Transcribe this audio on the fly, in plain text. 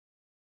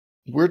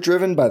We're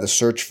driven by the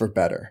search for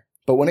better.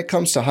 But when it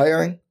comes to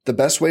hiring, the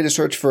best way to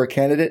search for a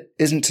candidate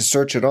isn't to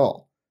search at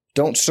all.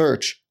 Don't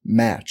search,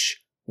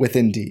 match with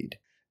Indeed.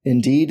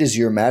 Indeed is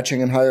your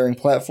matching and hiring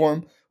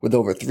platform with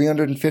over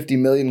 350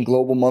 million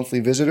global monthly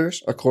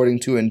visitors,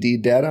 according to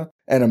Indeed data,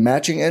 and a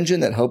matching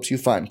engine that helps you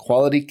find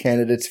quality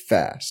candidates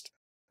fast.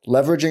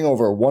 Leveraging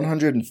over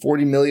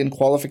 140 million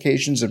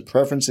qualifications and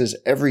preferences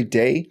every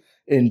day,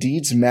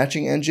 Indeed's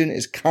matching engine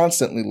is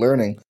constantly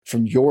learning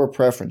from your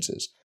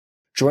preferences.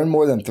 Join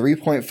more than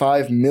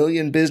 3.5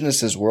 million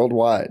businesses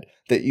worldwide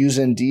that use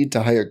Indeed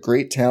to hire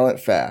great talent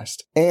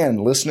fast.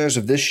 And listeners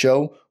of this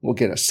show will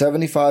get a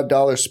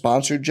 $75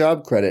 sponsored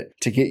job credit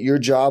to get your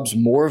jobs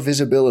more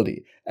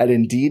visibility at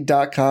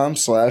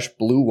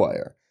Indeed.com/Blue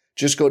Wire.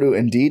 Just go to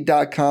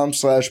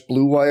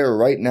Indeed.com/Blue Wire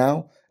right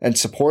now and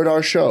support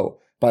our show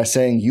by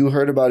saying you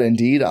heard about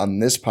Indeed on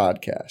this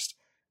podcast.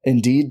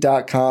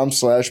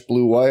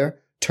 Indeed.com/Blue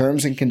Wire.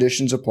 Terms and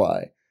conditions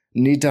apply.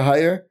 Need to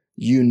hire?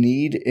 You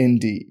need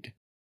Indeed.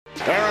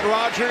 Aaron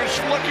Rodgers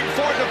looking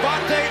for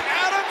Devontae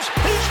Adams.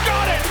 He's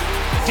got it.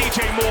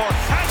 DJ Moore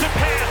has a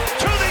pass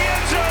to the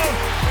end zone.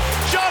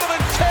 Jonathan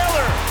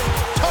Taylor,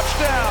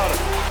 touchdown.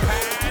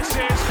 Pass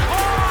is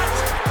caught.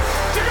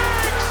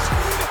 Diggs,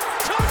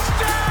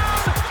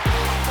 touchdown.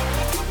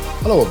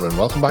 Hello everyone,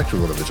 welcome back to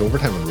RotoViz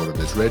Overtime on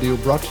RotoViz Radio,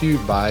 brought to you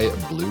by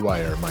Blue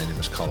Wire. My name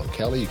is Colin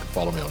Kelly. You can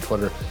follow me on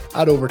Twitter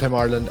at Overtime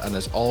Ireland, and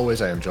as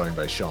always, I am joined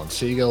by Sean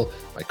Siegel,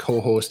 my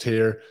co-host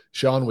here.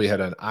 Sean, we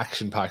had an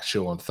action-packed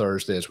show on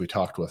Thursday as we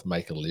talked with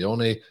Michael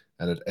Leone,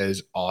 and it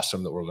is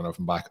awesome that we're going to have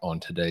him back on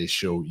today's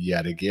show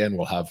yet again.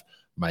 We'll have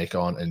Mike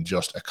on in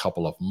just a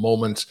couple of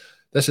moments.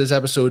 This is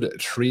episode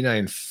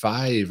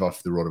 395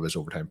 of the RotoViz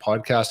Overtime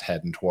podcast,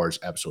 heading towards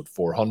episode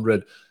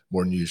 400.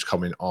 More news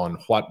coming on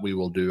what we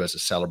will do as a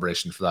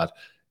celebration for that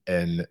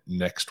in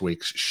next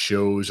week's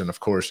shows. And of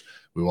course,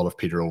 we will have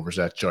Peter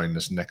Overzet join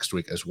us next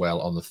week as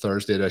well on the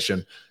Thursday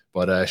edition.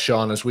 But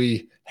Sean, as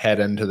we head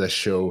into this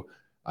show,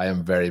 I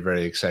am very,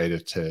 very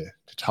excited to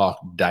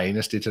talk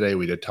Dynasty today.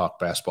 We did talk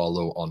best ball,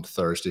 though, on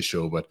Thursday's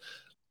show, but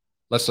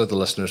let's let the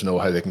listeners know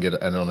how they can get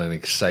in on an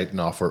exciting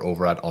offer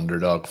over at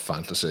Underdog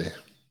Fantasy.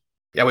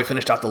 Yeah, we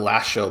finished out the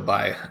last show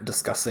by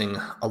discussing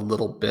a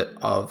little bit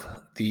of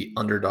the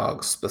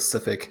Underdog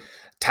specific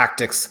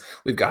tactics.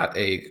 We've got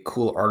a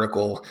cool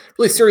article,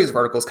 really series of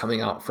articles coming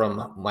out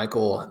from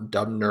Michael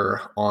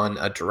Dubner on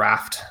a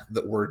draft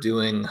that we're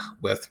doing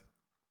with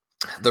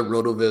the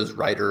RotoViz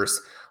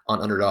writers on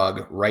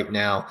Underdog right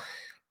now.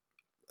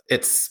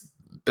 It's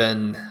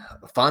been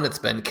fun. It's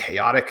been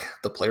chaotic.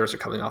 The players are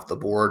coming off the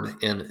board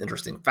in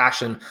interesting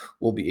fashion.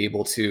 We'll be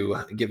able to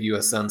give you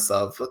a sense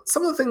of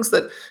some of the things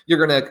that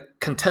you're going to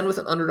contend with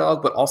an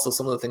Underdog, but also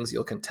some of the things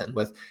you'll contend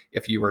with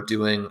if you are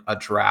doing a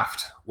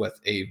draft with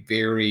a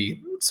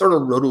very sort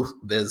of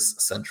RotoViz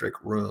centric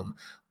room.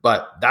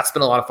 But that's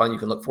been a lot of fun. You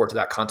can look forward to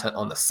that content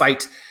on the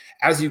site.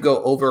 As you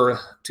go over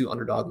to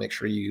Underdog, make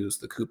sure you use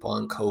the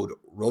coupon code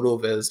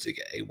RotoViz to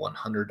get a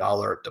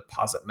 $100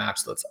 deposit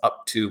match that's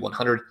up to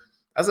 $100.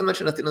 As I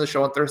mentioned at the end of the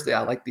show on Thursday,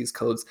 I like these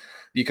codes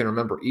you can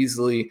remember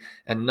easily,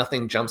 and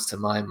nothing jumps to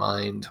my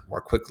mind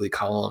more quickly,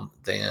 Colin,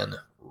 than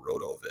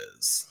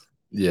RotoViz.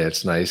 Yeah,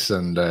 it's nice.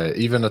 And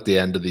even at the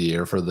end of the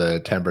year for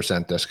the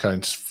 10%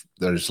 discounts,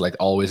 there's like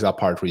always that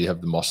part where you have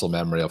the muscle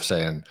memory of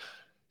saying,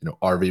 you know,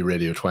 RV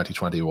Radio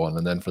 2021.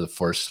 And then for the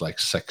first like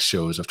 6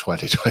 shows of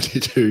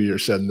 2022, you're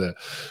sending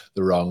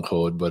the wrong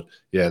code. But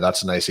yeah,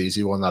 that's a nice,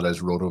 easy one. That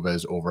is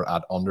RotoViz over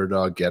at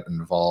Underdog. Get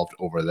involved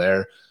over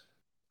there.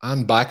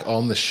 And back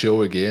on the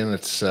show again.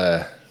 It's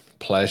a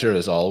pleasure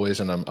as always,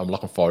 and I'm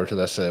looking forward to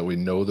this. We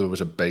know there was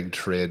a big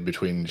trade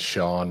between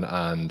Sean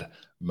and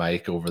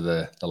Mike over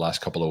the last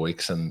couple of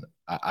weeks, and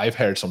I've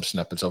heard some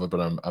snippets of it, but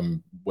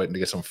I'm waiting to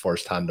get some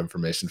first-hand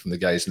information from the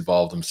guys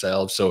involved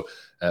themselves. So,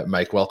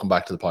 Mike, welcome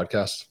back to the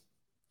podcast.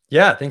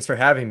 Yeah, thanks for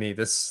having me.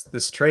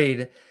 This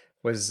trade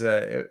was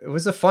it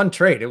was a fun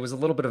trade. It was a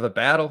little bit of a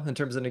battle in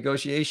terms of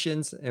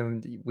negotiations,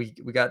 and we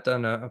got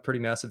done a pretty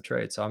massive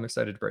trade. So I'm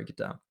excited to break it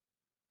down.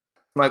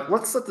 Mike,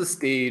 let's set the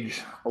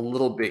stage a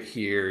little bit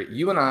here.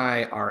 You and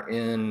I are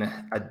in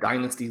a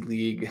dynasty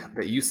league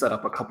that you set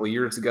up a couple of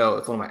years ago.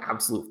 It's one of my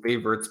absolute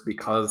favorites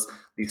because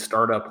the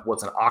startup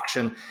was an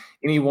auction.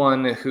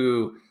 Anyone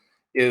who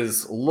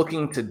is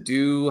looking to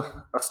do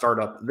a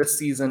startup this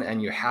season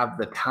and you have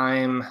the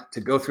time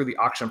to go through the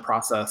auction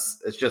process,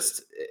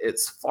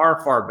 it's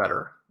far, far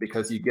better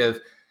because you give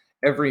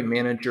every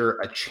manager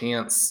a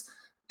chance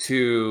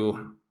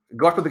to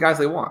go after the guys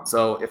they want.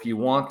 So if you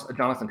want a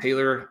Jonathan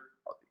Taylor,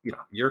 you know,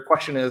 your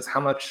question is how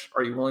much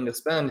are you willing to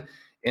spend,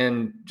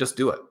 and just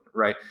do it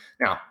right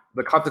now.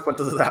 The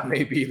consequences of that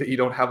may be that you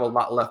don't have a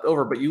lot left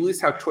over, but you at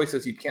least have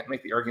choices. You can't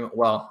make the argument,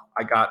 well,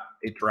 I got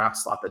a draft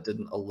slot that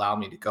didn't allow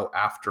me to go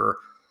after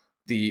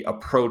the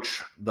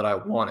approach that I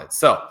wanted.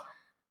 So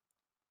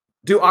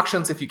do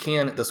auctions if you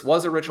can. This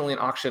was originally an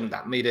auction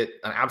that made it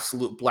an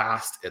absolute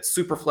blast. It's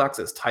super flex,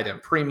 it's tight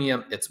end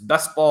premium, it's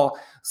best ball.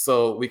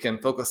 So we can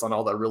focus on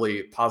all the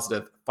really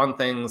positive, fun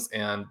things.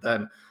 And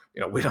then, you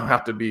know, we don't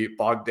have to be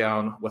bogged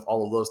down with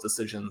all of those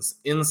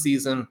decisions in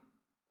season.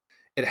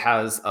 It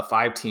has a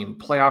 5-team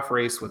playoff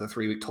race with a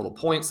 3-week total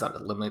points. That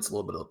eliminates a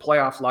little bit of the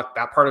playoff luck.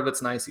 That part of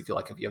it's nice. You feel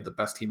like if you have the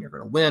best team, you're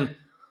going to win.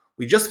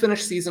 We just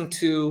finished season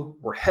 2.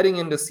 We're heading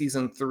into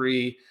season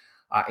 3.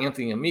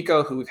 Anthony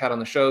Amico, who we've had on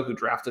the show, who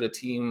drafted a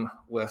team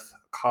with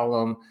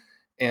Column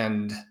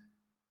and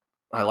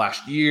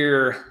last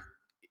year,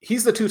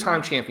 he's the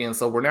 2-time champion.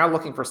 So we're now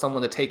looking for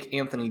someone to take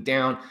Anthony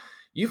down.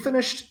 You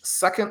finished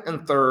 2nd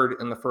and 3rd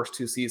in the first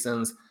 2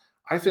 seasons.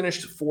 I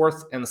finished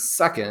 4th and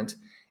 2nd.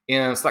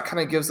 And so that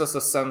kind of gives us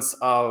a sense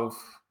of,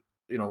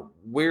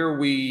 where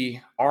we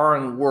are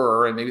and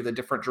were, and maybe the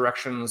different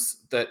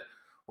directions that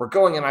we're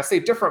going. And I say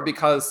different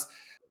because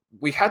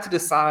we had to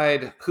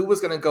decide who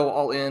was going to go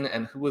all in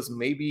and who was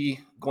maybe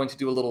going to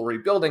do a little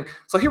rebuilding.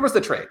 So here was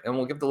the trade, and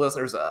we'll give the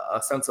listeners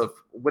a sense of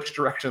which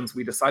directions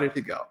we decided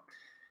to go.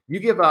 You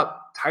give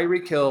up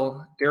Tyreek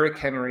Hill, Derrick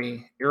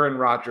Henry, Aaron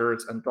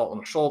Rodgers, and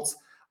Dalton Schultz.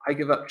 I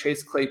give up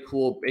Chase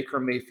Claypool, Baker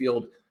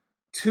Mayfield,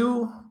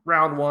 2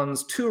 round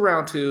 1s, 2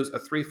 round 2s, a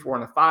 3, 4,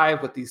 and a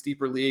 5 with these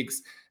deeper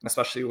leagues, and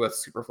especially with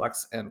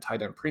Superflex and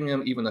tight end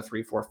premium, even the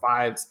 3, 4,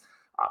 5s.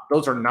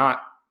 Those are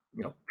not,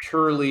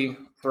 purely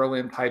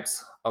throw-in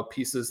types of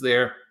pieces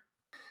there.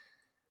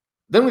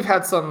 Then we've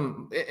had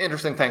some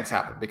interesting things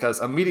happen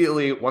because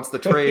immediately once the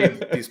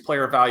trade, these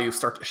player values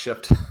start to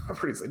shift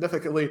pretty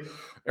significantly.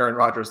 Aaron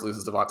Rodgers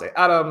loses Devontae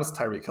Adams.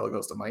 Tyreek Hill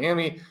goes to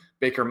Miami.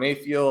 Baker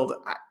Mayfield,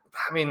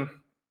 I mean,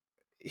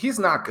 he's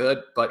not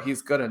good, but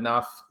he's good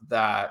enough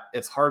that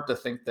it's hard to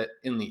think that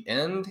in the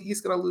end he's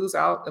going to lose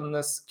out in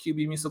this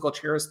QB musical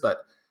chairs.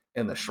 But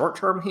in the short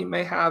term, he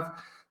may have.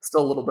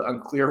 Still a little bit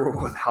unclear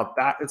with how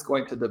that is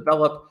going to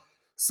develop.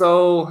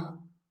 So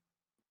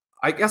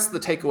I guess the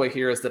takeaway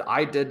here is that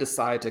I did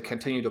decide to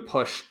continue to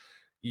push.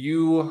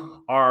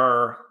 You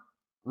are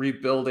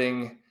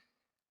rebuilding.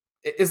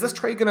 Is this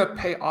trade going to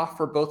pay off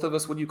for both of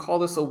us? Would you call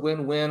this a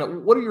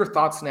win-win? What are your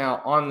thoughts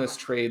now on this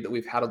trade that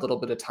we've had a little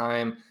bit of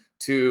time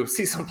to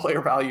see some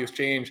player values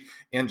change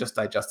and just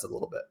digest it a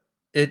little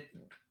bit?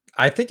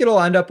 I think it'll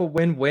end up a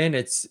win-win.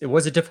 It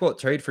was a difficult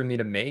trade for me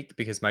to make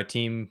because my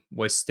team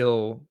was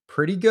still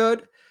pretty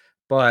good,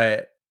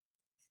 but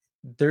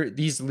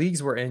these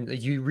leagues we're in,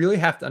 you really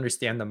have to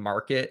understand the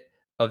market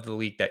of the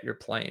league that you're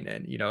playing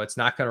in. It's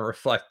not going to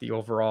reflect the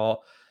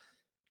overall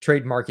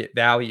trade market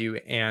value.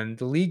 And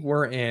the league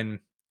we're in,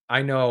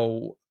 I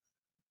know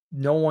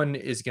no one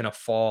is going to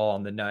fall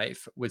on the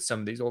knife with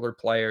some of these older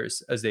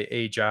players as they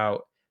age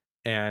out.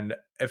 And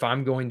if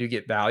I'm going to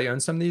get value on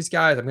some of these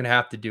guys, I'm going to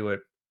have to do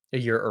it a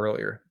year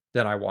earlier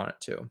than I want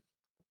it to.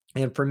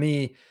 And for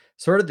me,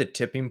 sort of the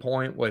tipping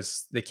point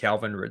was the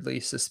Calvin Ridley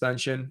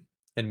suspension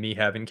and me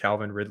having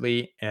Calvin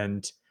Ridley,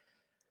 and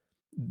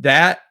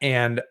that,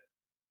 and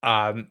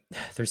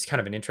there's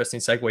kind of an interesting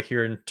segue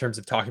here in terms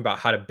of talking about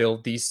how to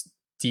build these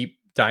deep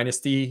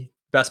dynasty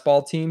best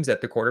ball teams at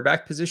the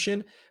quarterback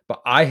position.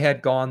 But I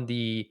had gone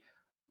the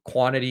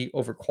quantity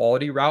over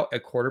quality route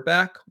at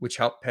quarterback, which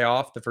helped pay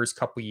off the first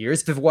couple of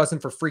years. If it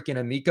wasn't for freaking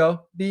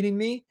Amico beating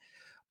me,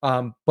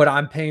 but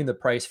I'm paying the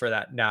price for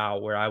that now,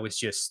 where I was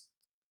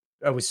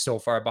so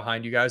far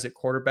behind you guys at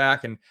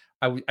quarterback, and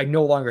I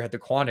no longer had the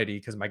quantity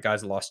because my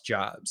guys lost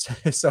jobs.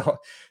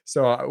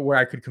 so where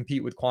I could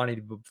compete with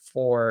quantity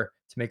before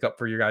to make up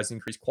for your guys'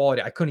 increased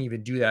quality, I couldn't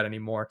even do that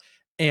anymore.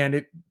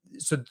 And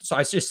so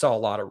I just saw a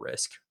lot of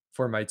risk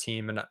for my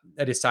team, and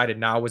I decided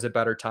now was a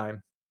better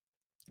time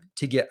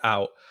to get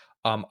out.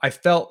 I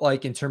felt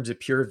like in terms of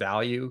pure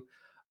value,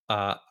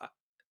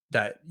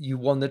 that you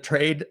won the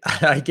trade.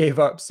 I gave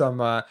up some,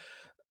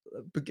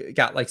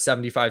 got like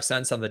 75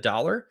 cents on the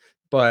dollar.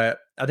 But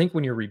I think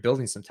when you're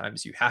rebuilding,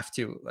 sometimes you have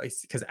to, like,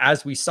 because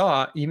as we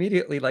saw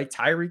immediately, like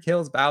Tyreek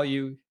Hill's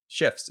value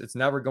shifts. It's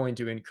never going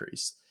to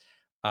increase.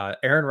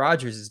 Aaron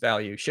Rodgers'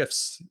 value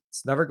shifts.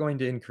 It's never going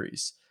to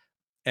increase.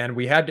 And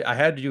I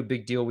had to do a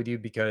big deal with you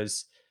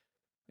because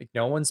like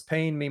no one's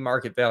paying me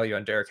market value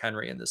on Derrick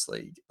Henry in this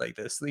league. Like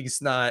this league's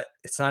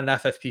it's not an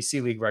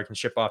FFPC league where I can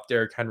ship off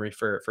Derrick Henry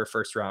for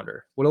first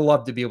rounder. Would have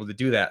loved to be able to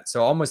do that.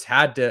 So I almost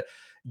had to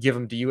give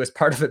him to you as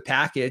part of a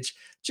package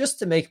just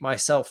to make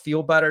myself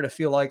feel better, to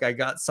feel like I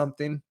got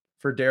something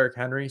for Derrick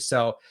Henry.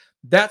 So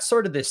that's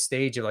sort of this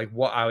stage of like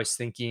what I was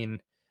thinking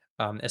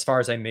as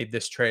far as I made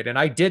this trade. And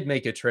I did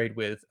make a trade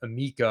with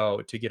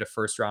Amico to get a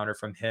first rounder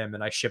from him.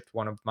 And I shipped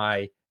one of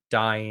my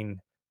dying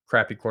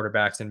crappy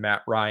quarterbacks and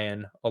Matt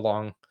Ryan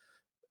along.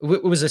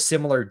 It was a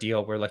similar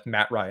deal where like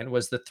Matt Ryan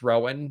was the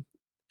throw-in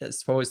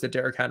as opposed to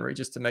Derrick Henry,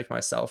 just to make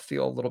myself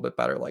feel a little bit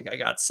better. Like I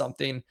got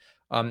something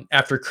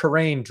after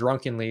Kerrane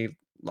drunkenly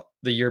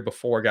the year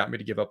before got me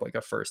to give up like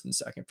a first and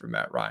second for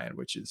Matt Ryan,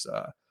 which is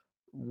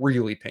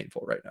really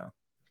painful right now.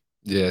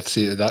 Yeah,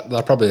 see,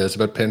 that probably is a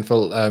bit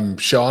painful.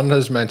 Sean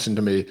has mentioned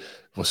to me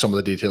with some of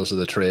the details of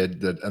the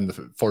trade that in the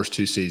first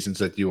 2 seasons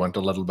that you went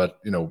a little bit,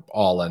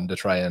 all in to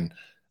try and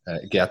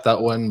get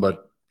that win.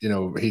 But,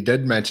 he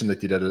did mention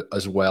that you did it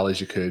as well as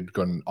you could,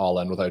 going all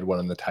in without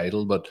winning the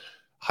title. But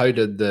how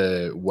did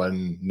the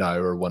win now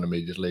or win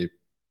immediately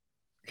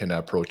kind of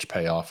approach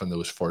pay off in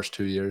those first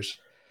 2 years?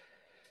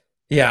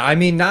 Yeah, I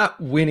mean, not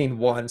winning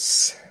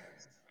once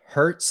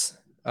hurts,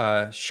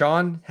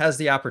 Sean has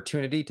the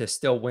opportunity to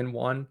still win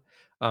one.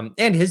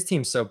 And his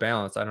team's so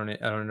balanced. I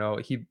don't know.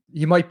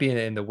 He might be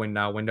in the win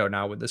now window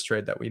now with this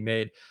trade that we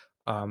made.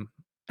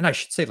 And I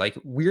should say, like,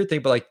 weird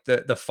thing, but like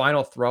the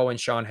final throw and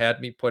Sean had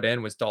me put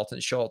in was Dalton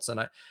Schultz, and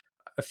I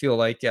feel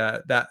like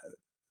that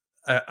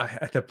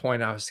at the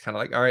point I was kind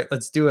of like, all right,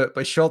 let's do it.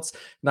 But Schultz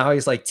now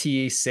he's like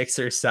TE 6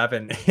 or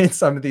 7 in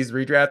some of these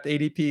redraft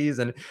ADPs,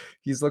 and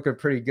he's looking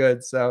pretty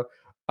good. So,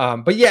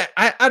 but yeah,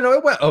 I know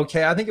it went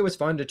okay. I think it was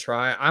fun to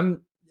try.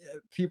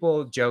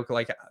 People joke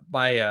like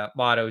my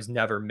motto is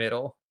never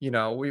middle.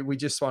 We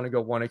just want to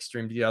go one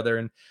extreme to the other,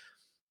 and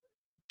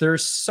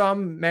there's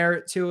some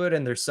merit to it,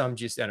 and there's some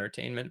just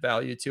entertainment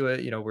value to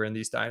it. We're in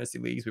these dynasty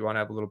leagues. We want to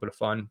have a little bit of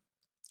fun.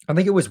 I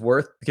think it was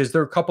worth because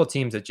there were a couple of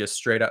teams that just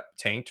straight up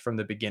tanked from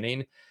the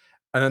beginning.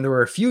 And then there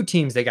were a few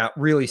teams that got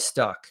really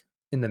stuck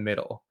in the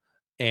middle.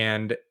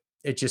 And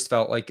it just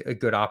felt like a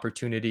good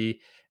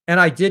opportunity. And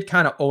I did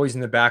kind of always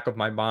in the back of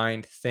my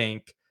mind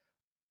think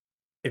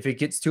if it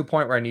gets to a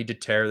point where I need to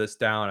tear this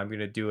down, I'm going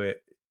to do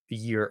it a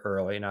year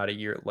early, not a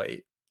year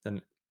late.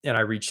 And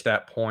I reached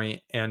that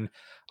point. And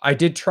I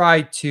did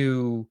try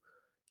to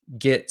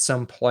get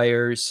some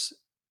players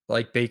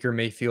like Baker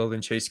Mayfield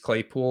and Chase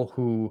Claypool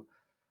who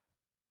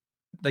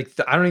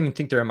I don't even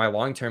think they're in my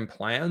long-term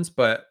plans,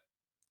 but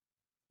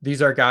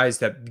these are guys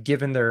that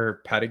given their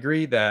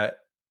pedigree that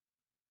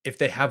if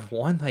they have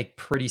one like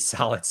pretty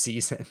solid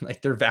season,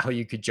 like their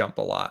value could jump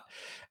a lot.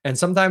 And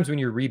sometimes when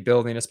you're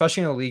rebuilding,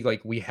 especially in a league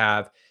like we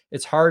have,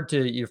 it's hard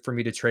for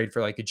me to trade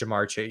for like a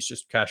Jamar Chase,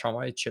 just cash all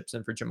my chips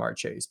in for Jamar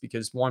Chase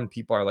because one,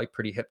 people are like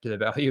pretty hip to the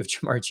value of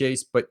Jamar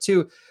Chase, but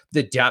two,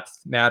 the depth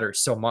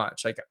matters so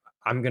much. Like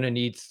I'm going to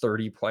need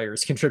 30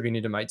 players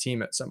contributing to my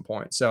team at some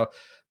point. So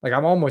like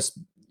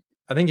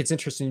I think it's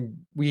interesting.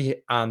 We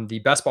on the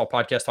Best Ball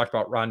podcast talked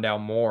about Rondale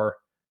Moore.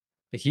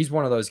 Like he's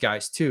one of those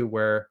guys too,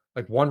 where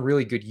like one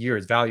really good year,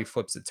 his value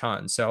flips a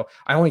ton. So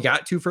I only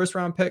got 2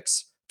 first-round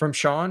picks from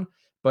Sean,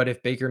 but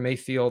if Baker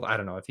Mayfield, I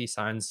don't know if he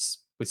signs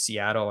with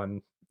Seattle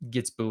and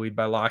gets buoyed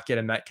by Lockett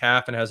and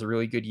Metcalf and has a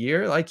really good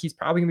year, like he's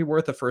probably gonna be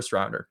worth a first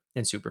rounder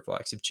in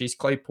Superflex. If Chase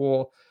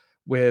Claypool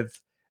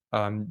with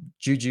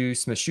Juju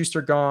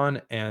Smith-Schuster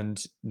gone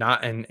and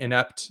not an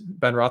inept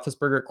Ben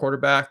Roethlisberger at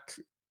quarterback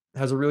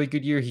has a really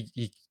good year,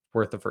 he's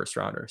worth a first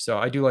rounder. So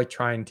I do like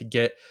trying to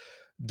get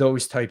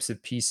those types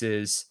of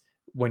pieces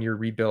when you're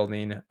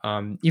rebuilding,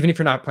 even if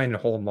you're not playing a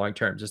whole long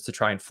term, just to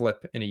try and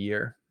flip in a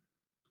year.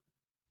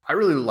 I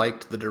really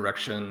liked the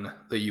direction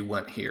that you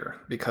went here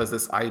because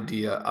this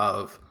idea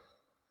of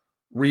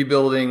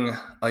rebuilding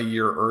a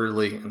year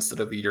early instead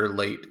of a year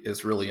late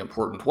is really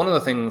important. One of the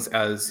things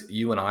as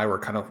you and I were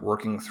kind of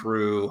working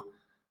through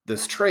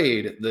this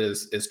trade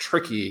that is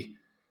tricky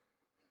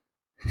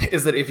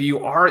is that if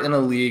you are in a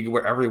league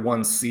where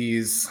everyone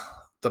sees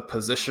the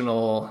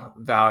positional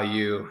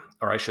value,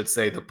 or I should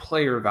say the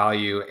player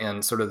value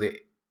and sort of the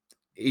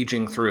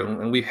aging through,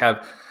 and we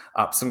have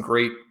some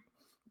great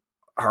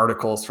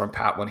articles from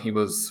Pat when he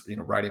was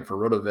writing for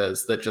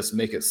RotoViz that just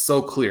make it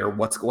so clear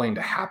what's going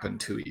to happen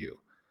to you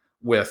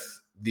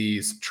with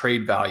these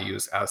trade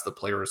values as the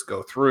players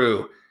go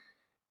through.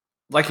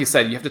 Like you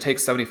said, you have to take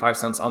 75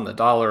 cents on the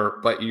dollar,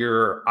 but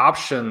your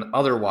option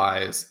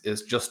otherwise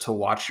is just to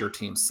watch your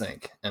team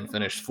sink and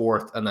finish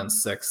 4th and then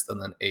 6th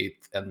and then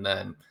 8th. And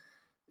then,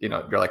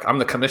 you're like, I'm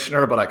the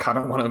commissioner, but I kind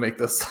of want to make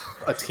this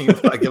a team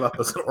that I give up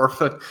as an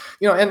orphan,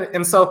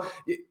 and so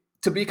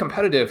to be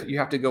competitive, you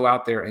have to go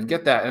out there and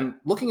get that. And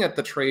looking at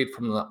the trade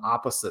from the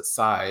opposite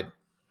side,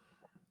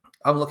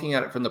 I'm looking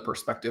at it from the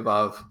perspective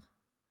of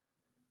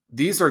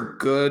these are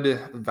good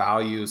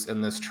values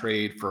in this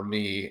trade for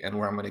me and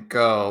where I'm going to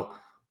go.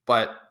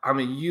 But I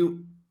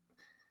mean,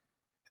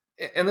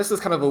 and this is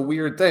kind of a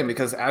weird thing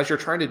because as you're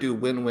trying to do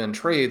win-win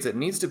trades, it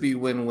needs to be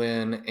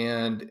win-win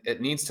and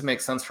it needs to make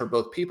sense for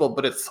both people.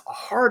 But it's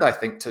hard, I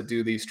think, to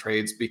do these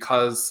trades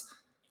because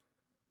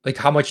like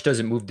how much does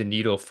it move the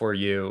needle for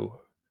you?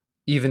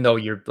 Even though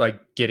you're like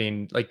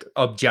getting like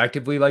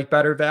objectively like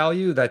better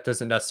value, that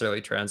doesn't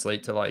necessarily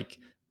translate to like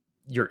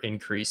your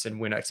increase in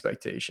win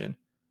expectation.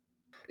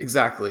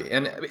 Exactly.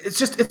 And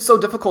it's so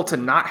difficult to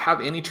not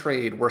have any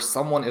trade where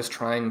someone is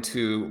trying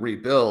to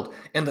rebuild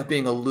end up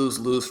being a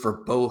lose-lose for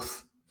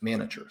both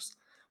managers.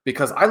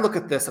 Because I look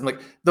at this, I'm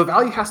like, the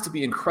value has to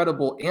be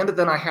incredible. And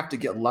then I have to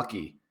get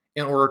lucky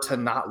in order to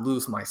not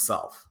lose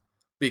myself.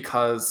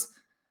 Because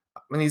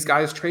when these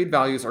guys' trade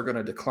values are going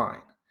to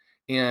decline.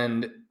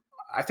 And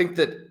I think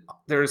that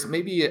there's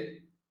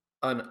maybe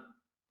an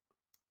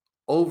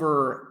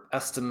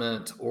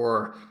overestimate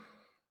or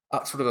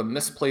sort of a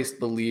misplaced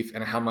belief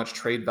in how much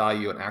trade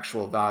value and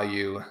actual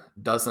value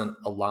doesn't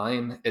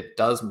align. It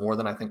does more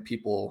than I think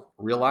people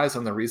realize.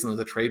 And the reason that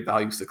the trade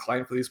values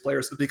decline for these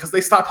players is because they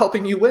stop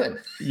helping you win.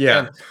 Yeah.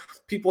 And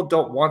people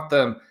don't want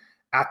them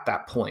at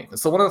that point. And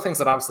so one of the things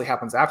that obviously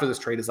happens after this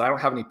trade is I don't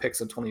have any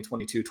picks in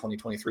 2022,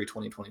 2023,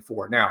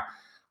 2024. Now,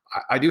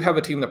 I do have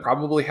a team that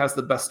probably has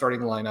the best starting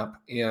lineup,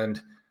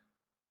 and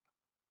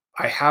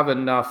I have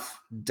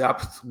enough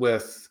depth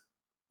with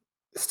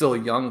still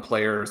young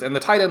players. And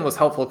the tight end was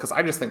helpful because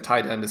I just think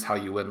tight end is how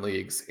you win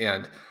leagues.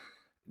 And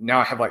now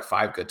I have like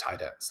 5 good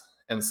tight ends.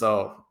 And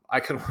so I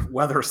can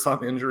weather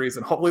some injuries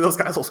and hopefully those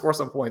guys will score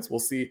some points. We'll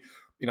see,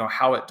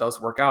 how it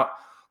does work out.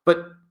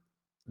 But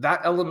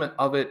that element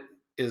of it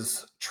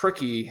is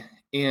tricky.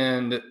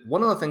 And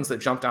one of the things that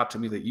jumped out to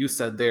me that you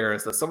said there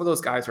is that some of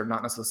those guys are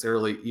not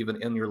necessarily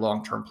even in your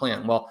long-term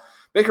plan. Well,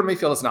 Baker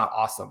Mayfield is not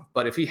awesome,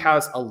 but if he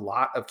has a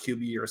lot of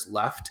QB years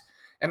left,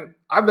 and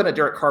I've been a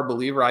Derek Carr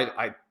believer,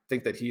 I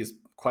think that he's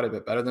quite a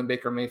bit better than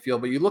Baker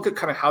Mayfield, but you look at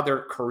kind of how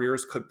their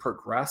careers could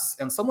progress,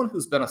 and someone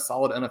who's been a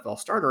solid NFL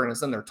starter and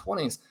is in their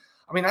 20s,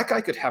 I mean, that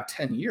guy could have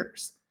 10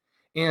 years.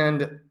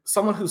 And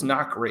someone who's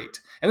not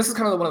great. And this is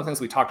kind of one of the things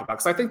we talked about,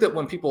 because I think that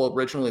when people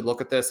originally look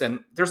at this,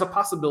 and there's a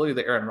possibility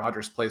that Aaron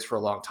Rodgers plays for a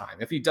long time.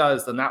 If he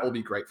does, then that will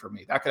be great for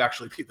me. That could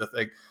actually be the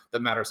thing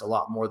that matters a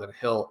lot more than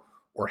Hill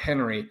or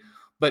Henry.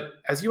 But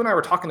as you and I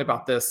were talking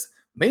about this,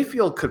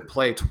 Mayfield could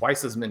play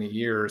twice as many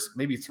years,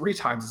 maybe 3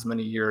 times as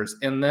many years.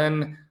 And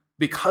then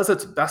because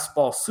it's best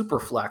ball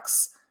super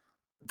flex,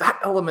 that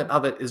element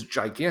of it is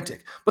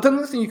gigantic. But then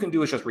the thing you can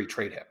do is just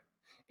retrade him.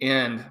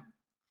 And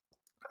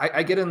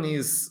I get in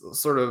these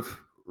sort of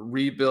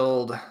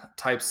rebuild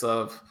types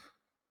of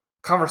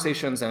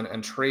conversations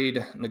and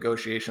trade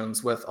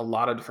negotiations with a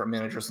lot of different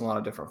managers and a lot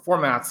of different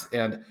formats.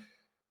 And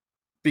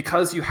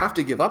because you have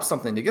to give up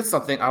something to get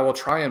something, I will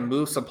try and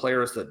move some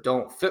players that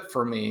don't fit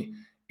for me.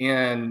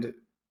 And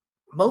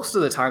most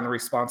of the time the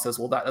response is,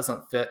 well, that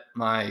doesn't fit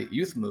my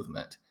youth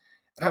movement.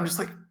 And I'm just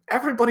like,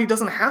 everybody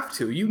doesn't have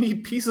to. You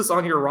need pieces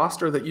on your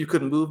roster that you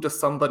could move to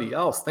somebody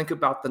else. Think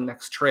about the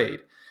next trade.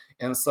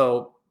 And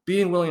so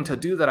being willing to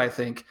do that, I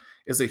think,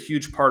 is a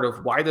huge part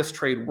of why this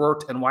trade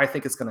worked and why I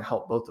think it's going to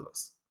help both of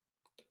us.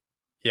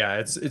 Yeah,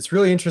 it's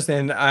really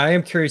interesting. I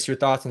am curious your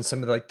thoughts on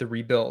some of the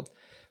rebuild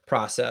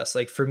process.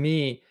 Like for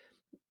me,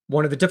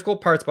 one of the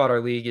difficult parts about our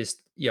league is,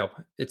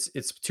 it's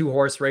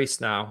 2-horse race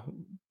now,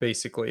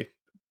 basically.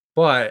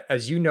 But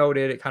as you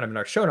noted, it kind of in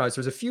our show notes,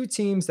 there's a few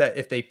teams that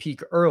if they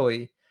peak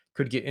early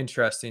could get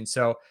interesting.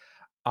 So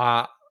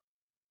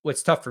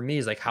what's tough for me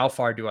is how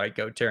far do I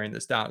go tearing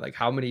this down? Like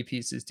how many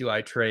pieces do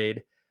I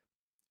trade?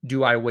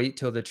 Do I wait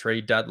till the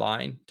trade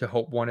deadline to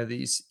hope one of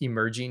these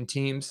emerging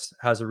teams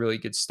has a really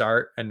good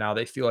start and now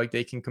they feel like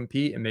they can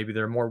compete and maybe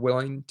they're more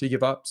willing to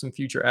give up some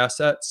future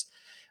assets?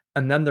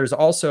 And then there's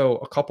also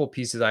a couple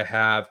pieces I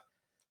have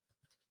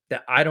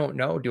that I don't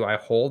know. Do I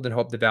hold and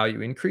hope the value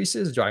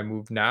increases? Do I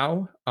move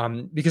now?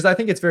 Because I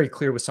think it's very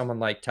clear with someone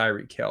like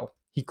Tyreek Hill.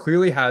 He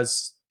clearly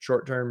has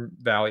short-term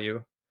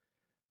value.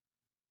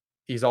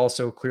 He's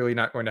also clearly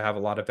not going to have a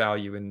lot of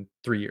value in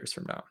 3 years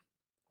from now.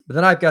 But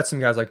then I've got some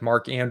guys like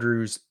Mark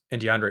Andrews and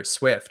DeAndre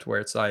Swift, where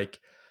it's like,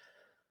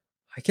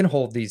 I can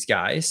hold these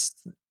guys,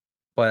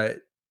 but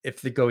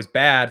if it goes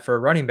bad for a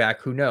running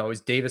back, who knows?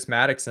 Davis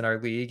Maddox in our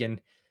league,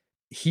 and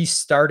he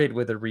started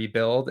with a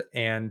rebuild,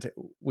 and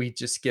we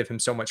just give him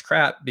so much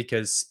crap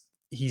because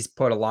he's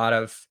put a lot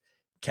of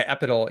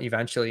capital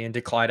eventually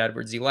into Clyde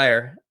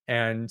Edwards-Helaire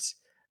and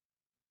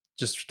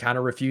just kind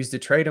of refused to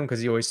trade him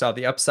because he always saw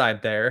the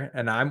upside there.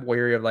 And I'm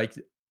wary of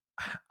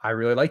I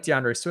really like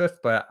DeAndre Swift,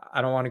 but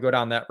I don't want to go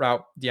down that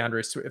route.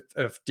 DeAndre Swift,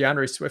 if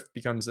DeAndre Swift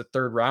becomes a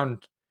third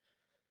round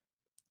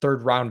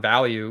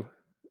value,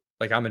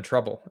 I'm in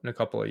trouble in a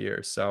couple of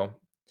years. So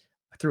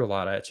I threw a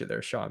lot at you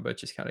there, Sean, but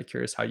just kind of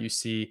curious how you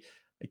see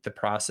the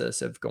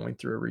process of going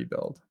through a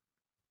rebuild.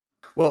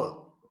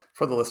 Well,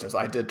 for the listeners,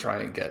 I did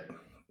try and get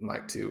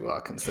Mike to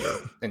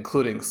consider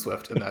including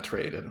Swift in that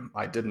trade, and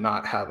I did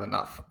not have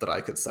enough that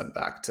I could send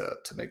back to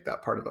make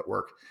that part of it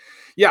work.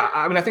 Yeah,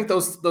 I mean, I think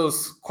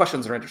those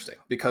questions are interesting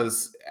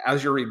because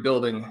as you're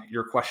rebuilding,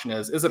 your question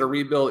is it a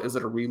rebuild? Is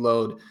it a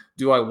reload?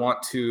 Do I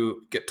want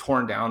to get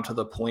torn down to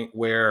the point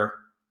where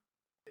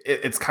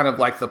it's kind of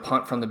like the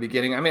punt from the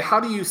beginning? I mean, how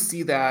do you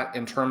see that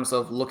in terms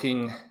of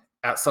looking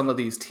at some of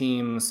these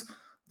teams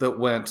that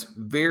went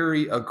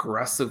very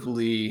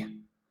aggressively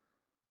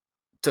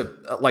to,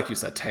 like you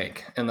said,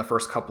 tank in the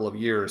first couple of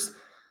years?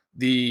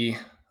 The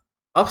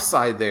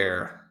upside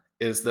there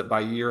is that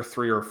by year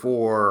 3 or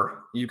 4,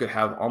 you could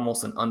have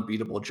almost an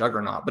unbeatable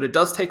juggernaut, but it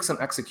does take some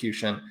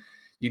execution.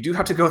 You do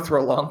have to go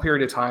through a long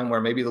period of time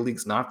where maybe the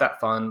league's not that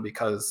fun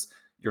because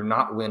you're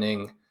not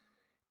winning.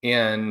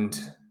 And,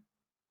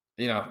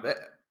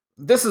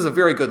 this is a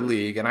very good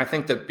league. And I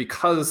think that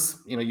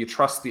because, you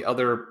trust the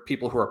other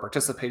people who are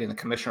participating, the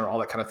commissioner, all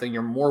that kind of thing,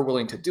 you're more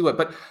willing to do it.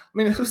 But I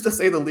mean, who's to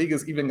say the league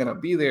is even going to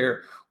be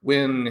there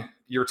when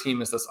your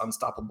team is this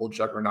unstoppable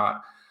juggernaut?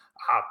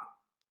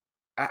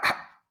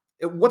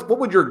 What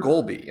would your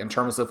goal be in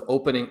terms of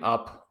opening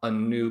up a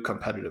new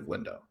competitive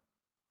window?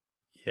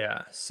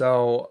 Yeah.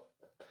 So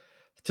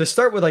to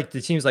start with,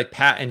 the teams like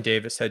Pat and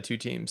Davis had 2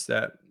 teams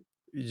that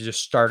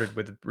just started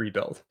with a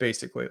rebuild,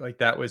 basically.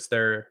 That was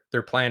their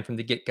plan from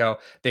the get-go.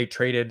 They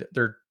traded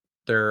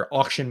their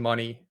auction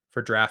money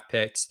for draft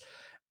picks.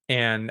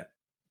 And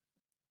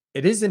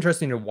it is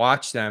interesting to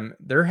watch them.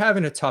 They're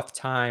having a tough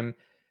time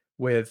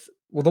with,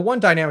 the one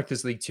dynamic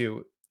this league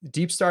too,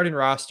 deep starting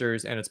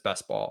rosters and it's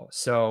best ball.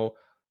 So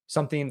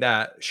something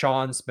that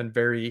Sean's been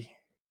very,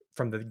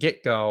 from the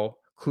get-go,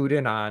 clued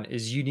in on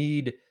is you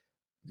need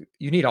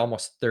you need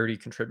almost 30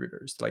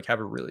 contributors to like have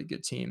a really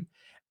good team.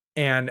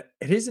 And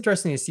it is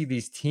interesting to see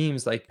these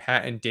teams like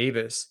Pat and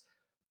Davis.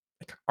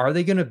 Like, are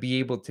they going to be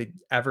able to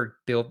ever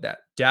build that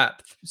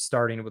depth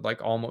starting with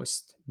like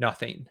almost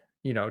nothing,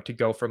 to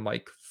go from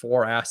like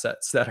 4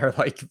 assets that are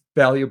like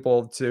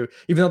valuable to,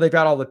 even though they've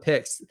got all the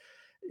picks,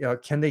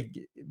 can they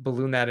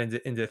balloon that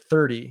into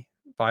 30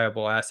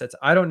 viable assets?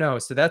 I don't know.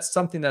 So that's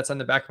something that's on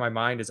the back of my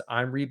mind as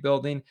I'm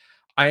rebuilding.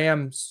 I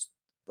am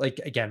like,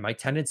 again, my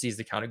tendency is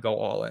to kind of go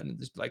all in,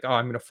 just like, oh,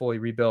 I'm going to fully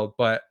rebuild,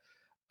 but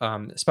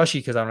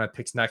especially because I don't have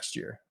picks next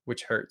year,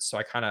 which hurts. So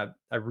I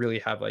really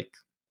have like,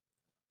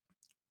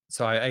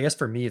 so I guess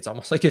for me, it's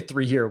almost like a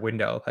 3-year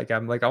window. Like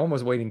I'm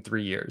almost waiting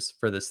 3 years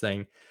for this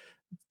thing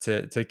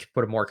to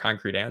put a more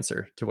concrete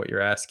answer to what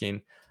you're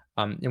asking.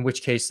 In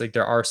which case, like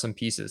there are some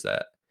pieces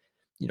that,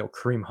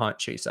 Kareem Hunt,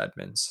 Chase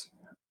Edmonds,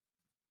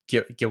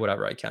 get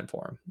whatever I can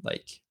for him.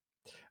 Like,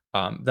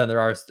 then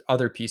there are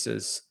other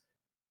pieces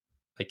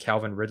like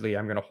Calvin Ridley,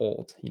 I'm going to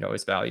hold,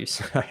 his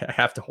values. I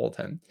have to hold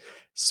him.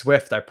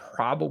 Swift, I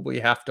probably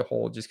have to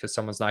hold just because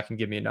someone's not going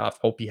to give me enough.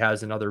 Hope he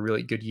has another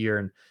really good year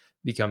and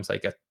becomes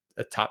like a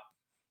top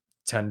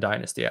 10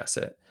 dynasty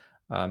asset.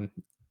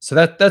 So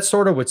that's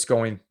sort of what's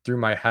going through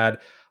my head.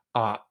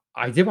 I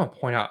did want to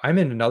point out, I'm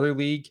in another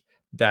league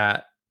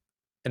that,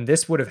 and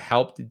this would have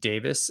helped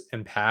Davis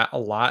and Pat a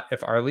lot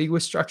if our league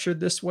was structured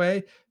this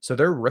way. So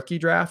their rookie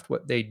draft,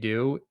 what they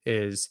do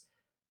is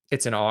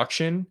it's an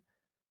auction,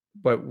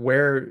 but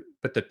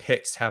the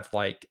picks have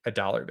like a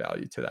dollar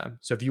value to them.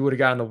 So if you would have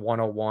gotten the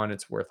 101,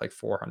 it's worth like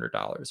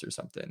 $400 or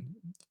something.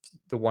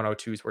 The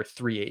 102 is worth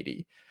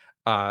 $380.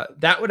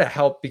 That would have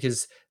helped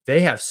because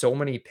they have so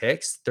many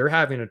picks. They're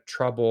having a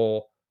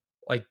trouble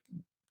like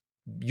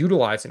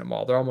utilizing them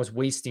all. They're almost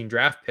wasting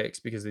draft picks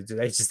because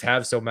they just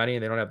have so many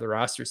and they don't have the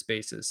roster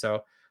spaces.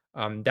 So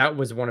that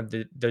was one of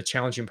the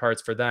challenging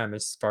parts for them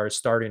as far as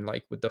starting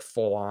like with the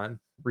full on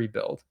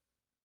rebuild.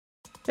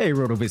 Hey,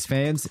 RotoViz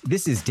fans,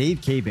 this is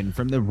Dave Cabin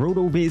from the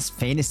RotoViz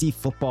Fantasy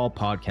Football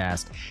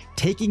Podcast,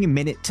 taking a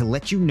minute to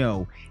let you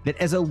know that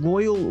as a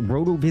loyal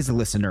RotoViz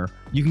listener,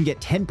 you can get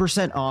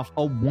 10% off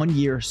a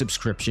 1-year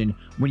subscription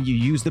when you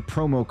use the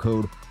promo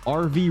code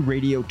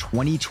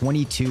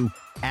RVRadio2022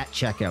 at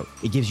checkout.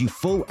 It gives you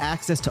full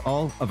access to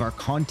all of our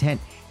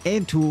content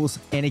and tools,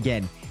 and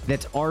again,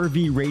 that's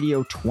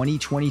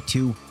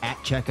RVRadio2022 at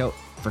checkout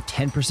for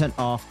 10%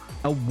 off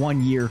a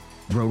 1-year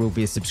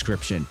RotoViz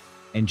subscription.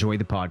 Enjoy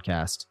the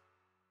podcast.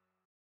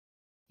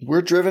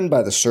 We're driven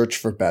by the search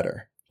for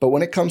better. But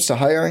when it comes to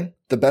hiring,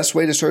 the best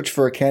way to search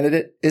for a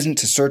candidate isn't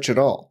to search at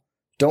all.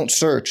 Don't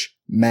search,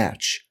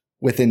 match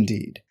with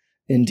Indeed.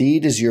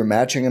 Indeed is your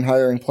matching and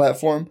hiring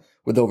platform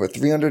with over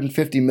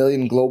 350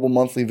 million global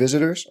monthly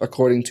visitors,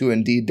 according to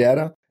Indeed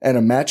data, and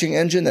a matching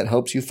engine that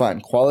helps you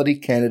find quality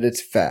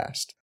candidates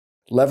fast.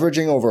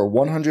 Leveraging over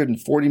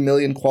 140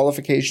 million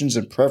qualifications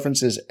and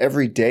preferences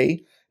every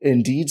day,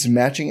 Indeed's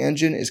matching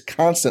engine is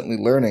constantly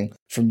learning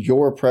from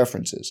your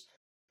preferences.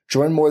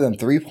 Join more than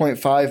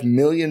 3.5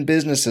 million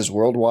businesses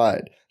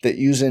worldwide that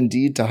use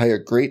Indeed to hire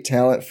great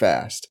talent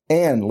fast.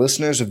 And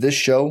listeners of this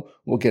show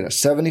will get a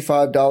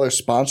 $75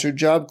 sponsored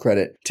job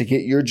credit to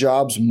get your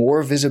jobs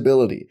more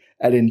visibility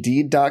at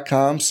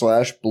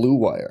Indeed.com/Blue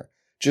Wire.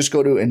 Just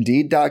go to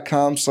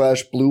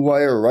Indeed.com/Blue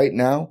Wire right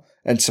now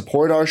and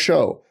support our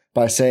show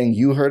by saying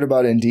you heard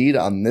about Indeed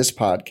on this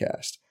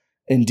podcast.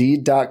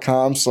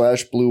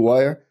 Indeed.com/Blue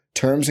Wire.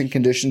 Terms and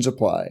conditions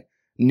apply.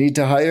 Need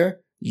to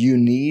hire? You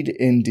need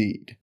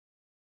Indeed.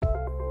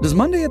 Does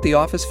Monday at the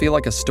office feel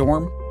like a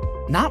storm?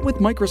 Not with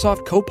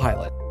Microsoft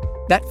Copilot.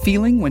 That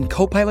feeling when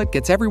Copilot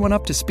gets everyone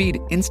up to speed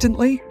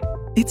instantly?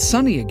 It's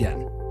sunny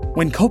again.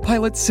 When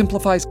Copilot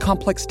simplifies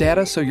complex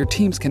data so your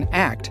teams can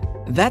act,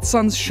 that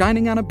sun's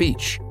shining on a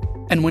beach.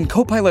 And when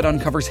Copilot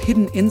uncovers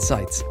hidden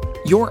insights,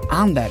 you're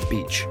on that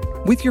beach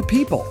with your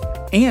people,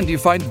 and you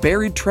find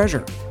buried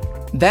treasure.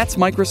 That's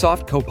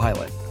Microsoft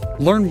Copilot.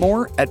 Learn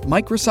more at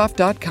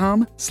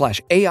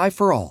Microsoft.com/AI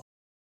for all.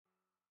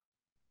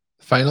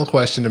 Final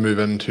question to move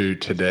into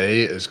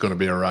today is going to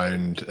be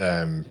around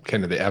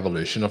kind of the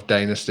evolution of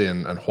Dynasty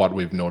and what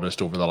we've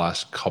noticed over the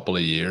last couple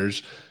of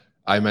years.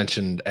 I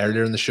mentioned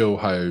earlier in the show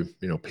how,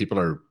 people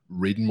are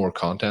reading more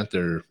content.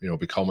 They're,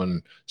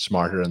 becoming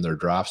smarter in their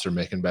drafts. They're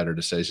making better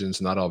decisions.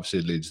 And that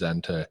obviously leads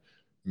then to,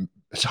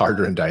 it's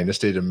harder in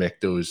Dynasty to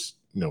make those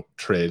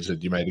trades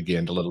that you might have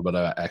gained a little bit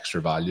of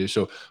extra value.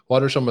 So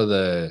what are some of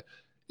the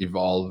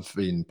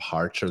evolving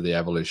parts or the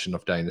evolution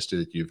of Dynasty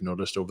that you've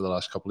noticed over the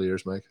last couple of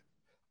years, Mike?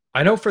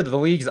 I know for the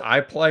leagues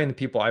I play and the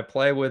people I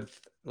play with,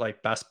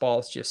 like best ball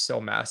is just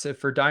so massive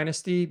for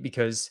Dynasty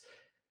because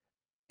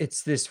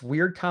it's this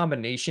weird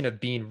combination of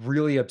being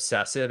really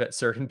obsessive at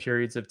certain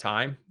periods of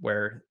time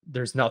where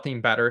there's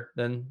nothing better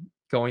than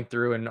going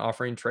through and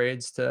offering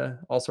trades to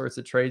all sorts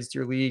of trades to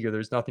your league, or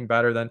there's nothing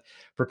better than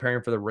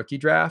preparing for the rookie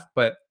draft.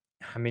 But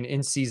I mean,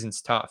 in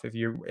season's tough. If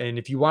you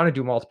want to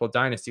do multiple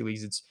Dynasty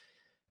leagues,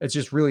 it's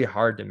just really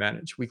hard to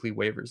manage weekly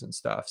waivers and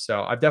stuff.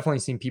 So I've definitely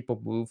seen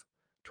people move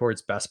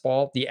towards best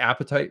ball. The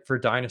appetite for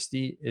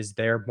Dynasty is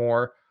there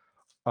more.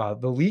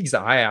 The leagues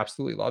that I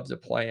absolutely love to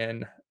play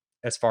in,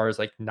 as far as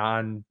like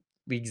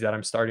non-leagues that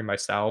I'm starting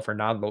myself or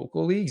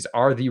non-local leagues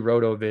are the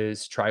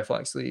RotoViz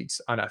Triflex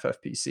leagues on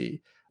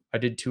FFPC. I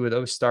did 2 of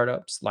those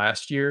startups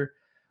last year.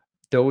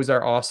 Those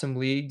are awesome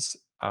leagues.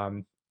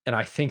 And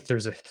I think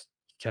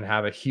can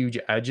have a huge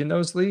edge in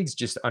those leagues,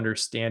 just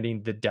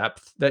understanding the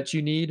depth that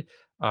you need.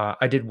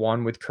 I did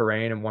one with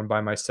Karain and one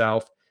by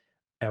myself.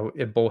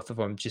 And both of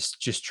them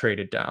just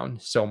traded down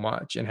so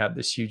much and had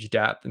this huge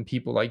depth, and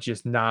people like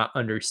just not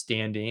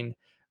understanding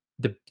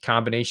the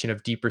combination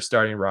of deeper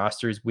starting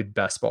rosters with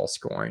best ball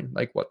scoring,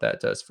 like what that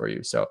does for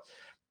you. So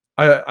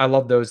I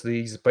love those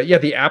leagues. But yeah,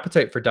 the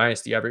appetite for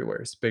Dynasty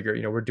everywhere is bigger.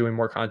 You know, we're doing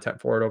more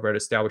content for it over at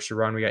Establish Your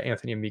Run. We got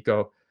Anthony and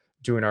Miko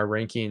doing our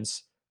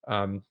rankings.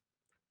 And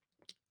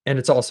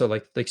it's also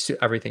like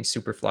everything's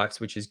super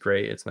flex, which is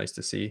great. It's nice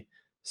to see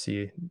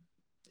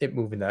it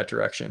move in that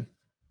direction.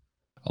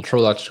 I'll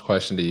throw that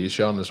question to you,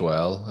 Sean, as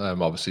well.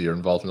 Obviously, you're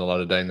involved in a lot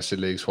of Dynasty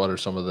leagues. What are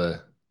some of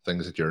the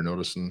things that you're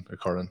noticing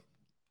occurring?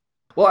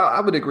 Well, I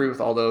would agree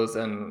with all those,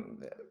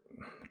 and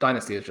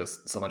Dynasty is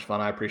just so much fun.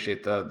 I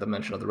appreciate the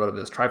mention of the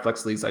RotoViz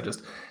Triflex leagues. I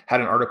just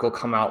had an article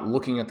come out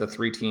looking at the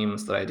 3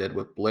 teams that I did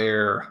with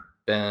Blair,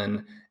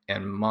 Ben,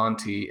 and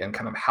Monty, and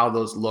kind of how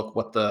those look,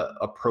 what the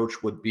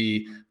approach would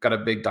be. Got a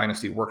big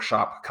Dynasty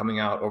workshop coming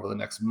out over the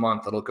next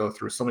month that'll go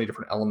through so many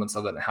different elements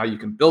of it and how you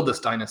can build this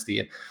Dynasty.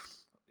 And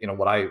you know,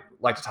 what I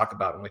like to talk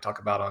about when we talk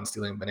about On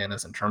Stealing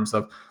Bananas in terms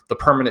of the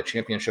permanent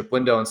championship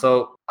window. And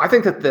so I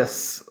think that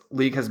this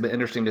league has been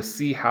interesting to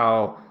see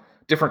how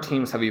different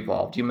teams have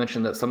evolved. You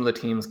mentioned that some of the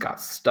teams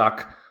got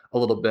stuck a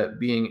little bit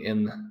being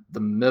in the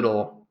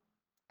middle,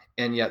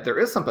 and yet there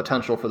is some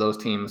potential for those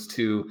teams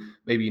to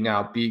maybe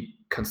now be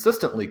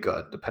consistently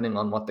good, depending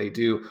on what they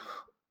do.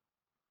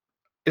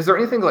 Is there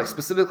anything like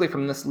specifically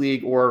from this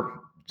league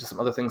or just some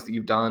other things that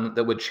you've done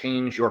that would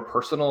change your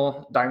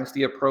personal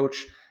Dynasty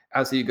approach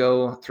as you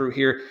go through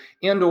here?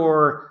 And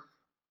or,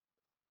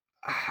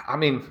 I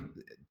mean,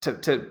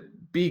 to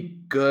be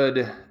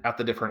good at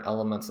the different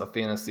elements of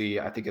fantasy,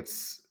 I think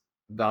it's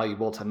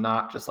valuable to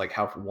not just like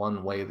have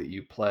one way that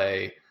you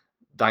play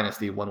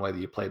Dynasty, one way that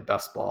you play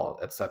best ball,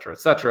 et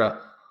cetera,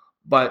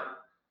 but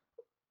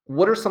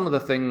what are some of the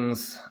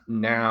things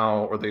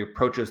now or the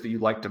approaches that you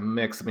like to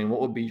mix? I mean, what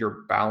would be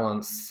your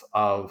balance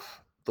of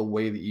the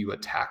way that you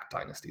attack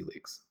Dynasty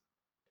leagues?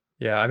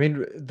 Yeah, I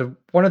mean,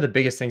 one of the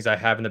biggest things I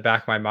have in the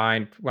back of my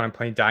mind when I'm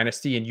playing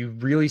Dynasty, and you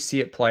really see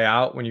it play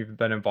out when you've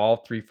been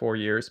involved 3-4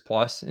 years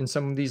plus in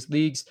some of these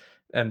leagues,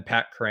 and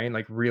Pat Crane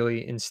like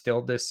really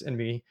instilled this in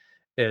me,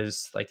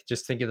 is like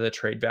just think of the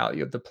trade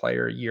value of the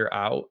player year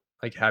out,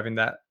 like having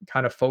that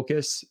kind of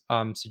focus.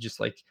 So just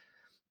like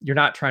you're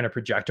not trying to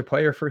project a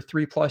player for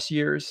 3+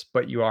 years,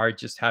 but you are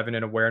just having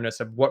an awareness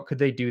of what could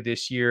they do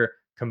this year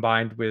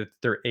combined with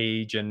their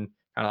age and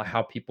kind of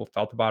how people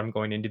felt about him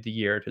going into the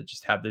year, to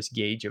just have this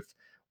gauge of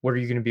what are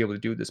you going to be able to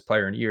do with this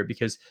player in a year,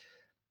 because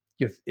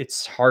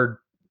it's hard.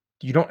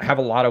 You don't have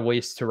a lot of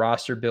ways to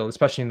roster build,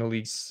 especially in the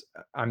leagues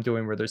I'm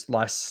doing where there's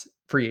less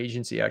free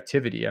agency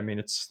activity. I mean,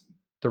 it's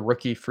the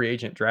rookie free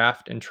agent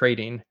draft and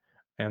trading,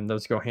 and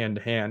those go hand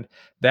to hand.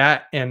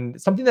 That, and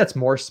something that's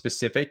more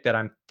specific that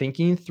I'm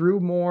thinking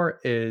through more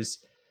is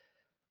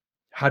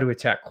how to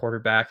attack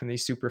quarterback in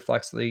these super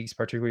flex leagues,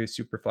 particularly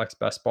super flex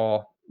best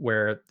ball,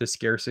 where the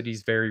scarcity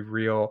is very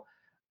real.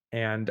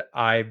 And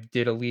I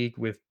did a league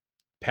with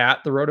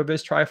Pat, the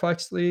RotoViz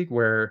Triflex league,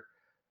 where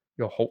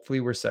hopefully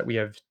we're set. We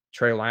have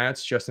Trey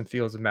Lance, Justin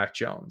Fields, and Mac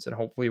Jones, and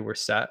hopefully we're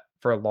set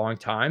for a long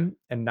time,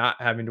 and not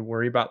having to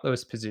worry about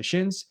those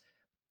positions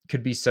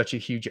could be such a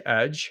huge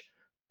edge.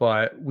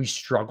 But we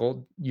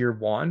struggled year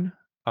one.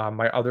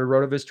 My other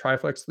RotoViz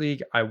Triflex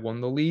league, I won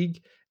the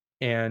league,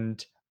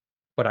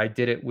 but I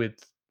did it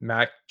with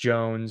Mac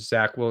Jones,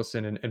 Zach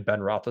Wilson, and Ben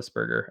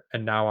Roethlisberger.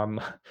 And now I'm,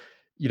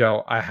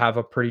 I have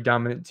a pretty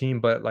dominant team,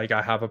 but like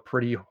I have a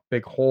pretty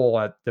big hole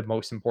at the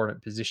most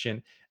important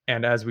position.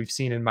 And as we've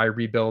seen in my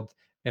rebuild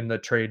in the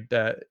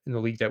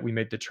league that we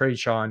made the trade,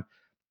 Sean,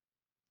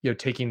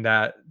 taking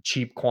that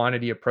cheap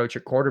quantity approach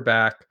at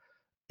quarterback,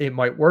 it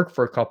might work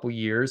for a couple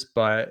years,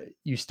 but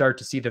you start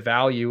to see the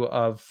value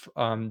of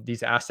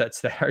these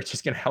assets that are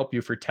just going to help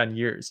you for 10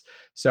 years.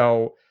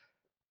 So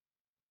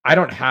I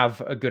don't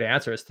have a good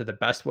answer as to the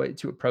best way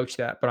to approach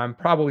that, but I'm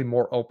probably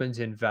more open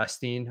to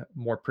investing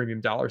more premium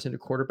dollars into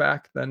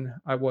quarterback than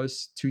I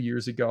was 2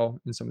 years ago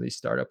in some of these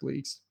startup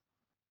leagues.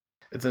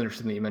 It's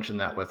interesting that you mentioned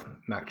that with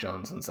Mac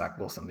Jones and Zach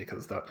Wilson,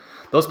 because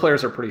those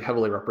players are pretty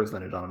heavily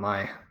represented on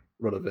my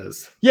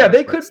RotoViz. Yeah,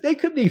 they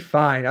could be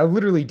fine. I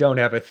literally don't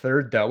have a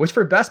third though, which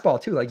for best ball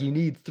too, like you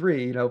need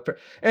 3,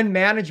 and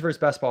managed versus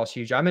best ball is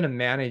huge. I'm in a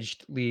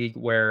managed league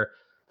where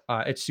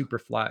it's super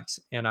flex,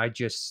 and I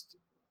just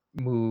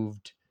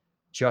moved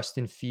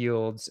Justin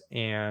Fields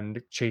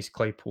and Chase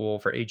Claypool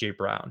for AJ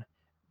Brown,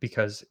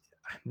 because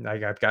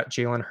I've got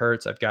Jalen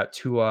Hurts, I've got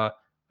Tua,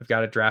 I've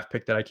got a draft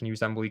pick that I can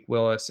use on Malik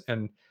Willis,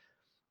 and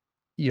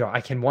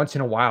I can once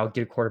in a while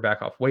get a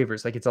quarterback off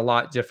waivers. Like it's a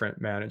lot different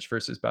managed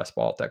versus best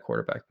ball at that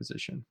quarterback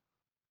position.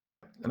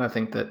 And I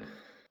think that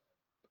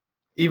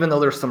even though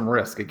there's some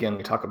risk, again,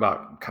 we talk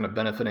about kind of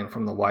benefiting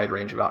from the wide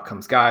range of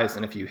outcomes guys,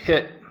 and if you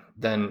hit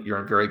then you're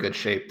in very good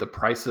shape. The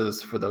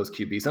prices for those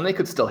QBs, and they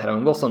could still hit. I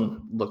mean,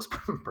 Wilson looks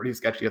pretty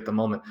sketchy at the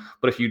moment,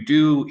 but if you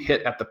do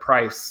hit at the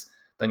price,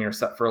 then you're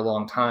set for a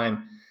long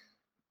time.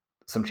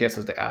 Some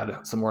chances to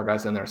add some more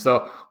guys in there.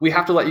 So we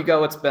have to let you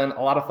go. It's been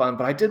a lot of fun,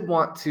 but I did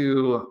want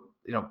to,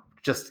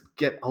 just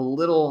get a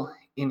little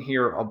in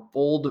here, a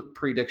bold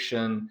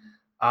prediction.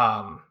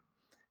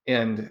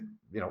 And,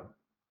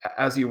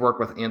 as you work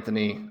with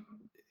Anthony,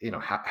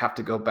 have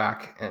to go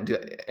back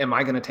and am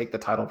I going to take the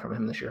title from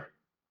him this year?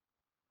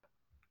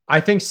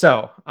 I think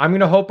so. I'm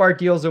going to hope our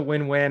deal's a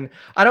win-win.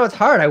 I know it's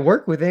hard. I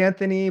work with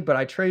Anthony, but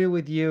I traded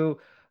with you.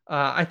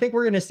 I think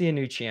we're going to see a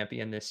new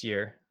champion this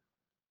year.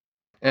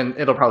 And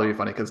it'll probably be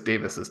funny because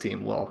Davis's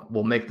team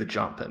will make the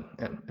jump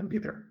and be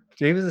there.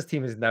 Davis's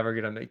team is never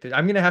going to make it.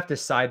 I'm going to have to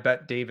side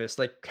bet Davis.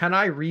 Like, can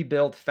I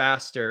rebuild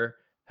faster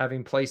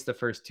having placed the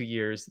first 2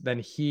 years than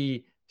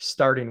he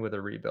starting with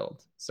a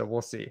rebuild? So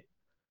we'll see.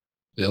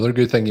 The other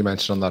good thing you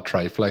mentioned on that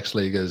Triflex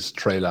League is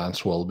Trey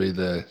Lance will be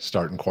the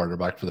starting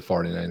quarterback for the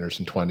 49ers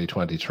in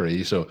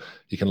 2023. So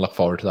you can look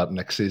forward to that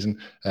next season.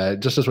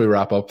 Just as we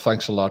wrap up,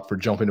 thanks a lot for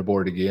jumping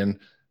aboard again,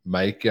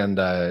 Mike, and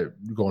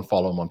go and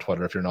follow him on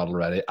Twitter if you're not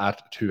already,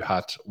 at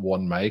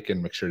 2hat1mike,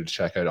 and make sure to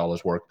check out all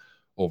his work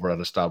over at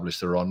Establish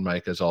the Run.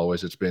 Mike, as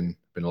always, it's been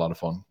a lot of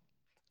fun.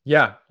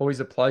 Yeah,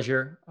 always a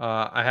pleasure.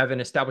 I have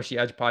an Establish the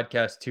Edge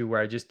podcast too, where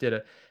I just did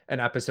an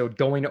episode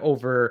going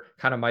over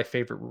kind of my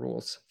favorite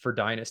rules for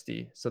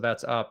Dynasty. So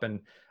that's up, and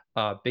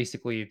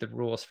basically the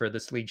rules for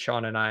this league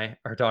Sean and I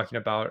are talking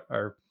about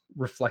are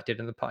reflected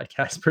in the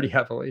podcast pretty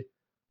heavily.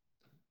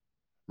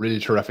 Really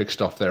terrific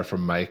stuff there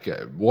from Mike.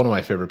 One of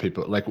my favorite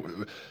people. Like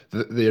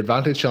the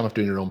advantage, Sean, of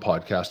doing your own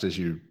podcast is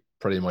you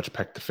pretty much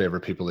pick the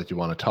favorite people that you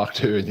want to talk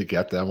to and you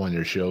get them on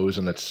your shows,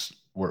 and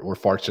we're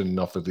fortunate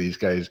enough that these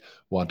guys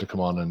want to come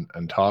on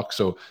and talk.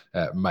 So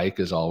Mike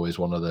is always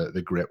one of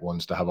the great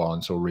ones to have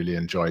on. So really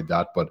enjoyed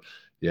that. But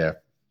yeah,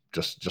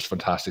 just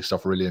fantastic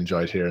stuff. Really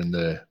enjoyed hearing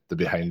the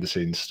behind the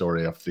scenes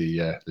story of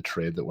the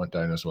trade that went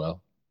down as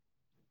well.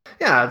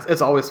 Yeah,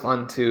 it's always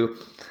fun to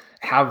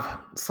have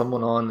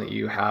someone on that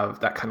you have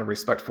that kind of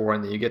respect for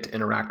and that you get to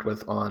interact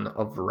with on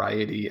a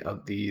variety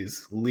of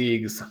these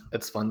leagues.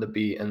 It's fun to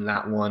be in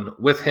that one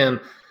with him.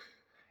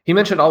 He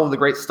mentioned all of the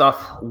great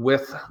stuff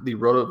with the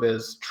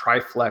RotoViz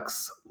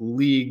Triflex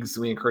leagues.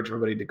 We encourage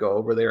everybody to go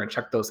over there and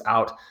check those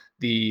out.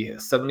 The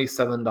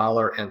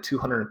 $77 and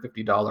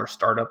 $250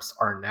 startups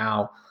are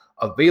now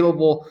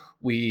available.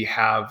 We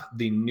have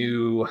the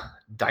new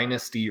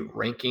Dynasty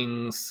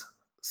rankings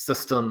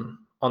system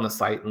on the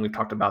site, and we've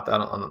talked about that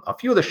on a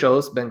few of the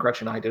shows. Ben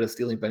Gretchen and I did a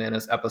Stealing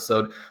Bananas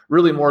episode,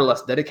 really more or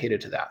less dedicated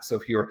to that. So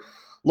if you're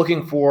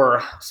looking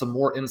for some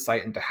more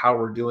insight into how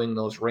we're doing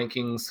those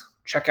rankings,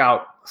 check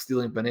out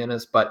Stealing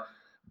Bananas. But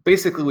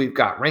basically, we've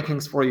got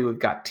rankings for you. We've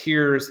got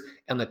tiers,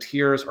 and the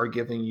tiers are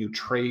giving you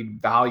trade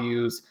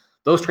values.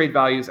 Those trade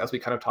values, as we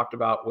kind of talked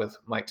about with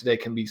Mike today,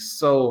 can be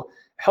so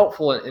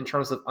helpful in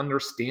terms of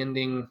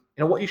understanding,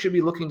 what you should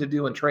be looking to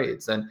do in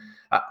trades. And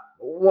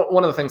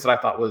one of the things that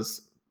I thought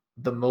was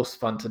the most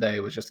fun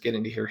today was just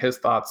getting to hear his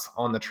thoughts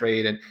on the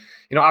trade. And,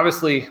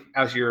 obviously,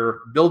 as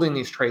you're building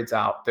these trades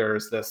out,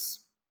 there's this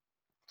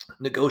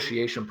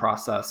negotiation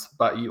process,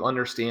 but you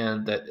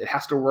understand that it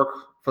has to work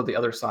for the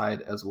other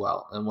side as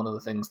well. And one of the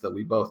things that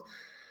we both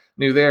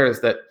knew there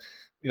is that,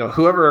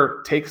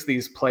 whoever takes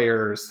these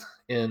players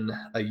in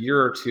a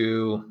year or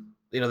two,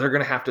 they're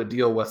going to have to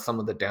deal with some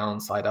of the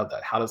downside of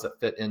that. How does it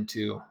fit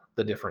into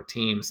the different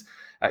teams?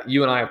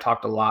 You and I have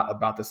talked a lot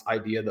about this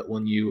idea that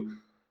when you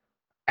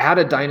add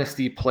a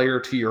dynasty player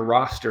to your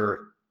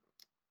roster,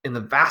 in the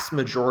vast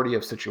majority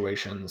of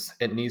situations,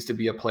 it needs to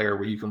be a player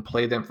where you can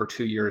play them for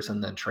 2 years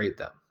and then trade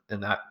them. In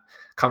that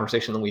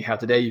conversation that we had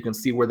today, you can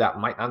see where that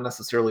might not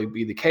necessarily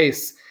be the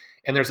case.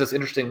 And there's this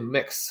interesting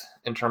mix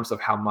in terms of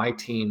how my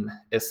team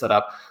is set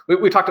up.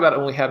 We talked about it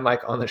when we had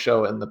Mike on the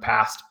show in the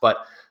past,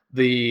 but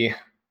the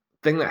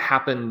thing that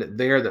happened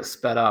there that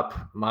sped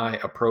up my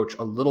approach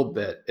a little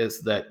bit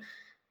is that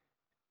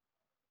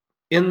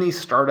in the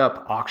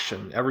startup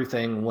auction,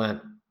 everything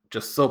went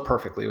just so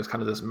perfectly. It was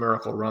kind of this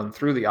miracle run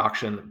through the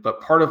auction.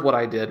 But part of what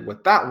I did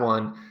with that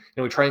one,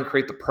 we try and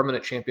create the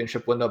permanent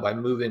championship window by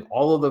moving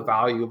all of the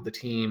value of the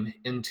team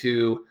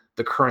into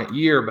the current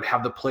year, but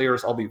have the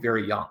players all be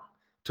very young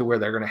to where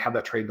they're going to have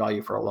that trade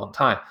value for a long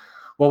time.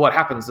 Well, what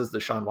happens is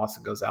Deshaun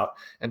Watson goes out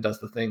and does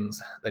the things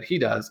that he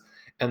does.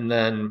 And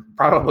then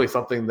probably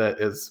something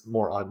that is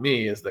more on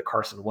me is that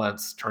Carson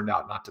Wentz turned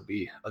out not to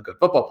be a good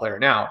football player.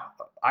 Now,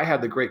 I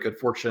had the great good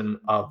fortune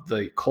of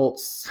the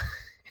Colts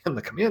and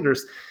the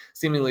Commanders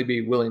seemingly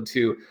be willing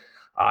to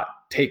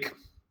take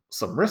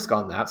some risk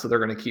on that. So they're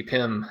going to keep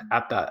him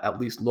at that at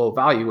least low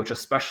value, which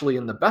especially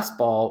in the best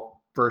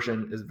ball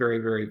version is very,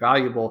 very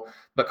valuable.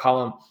 But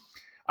Colin,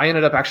 I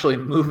ended up actually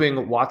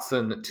moving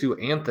Watson to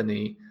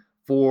Anthony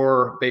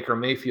for Baker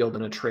Mayfield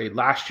in a trade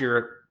last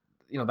year.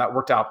 That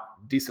worked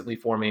out decently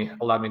for me,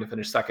 allowed me to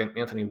finish second.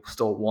 Anthony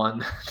still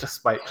won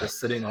despite just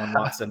sitting on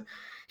Watson.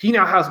 He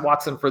now has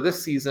Watson for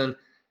this season.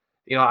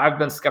 I've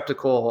been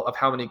skeptical of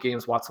how many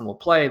games Watson will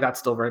play. That's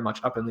still very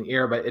much up in the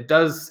air, but it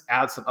does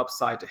add some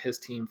upside to his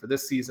team for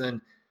this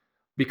season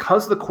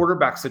because the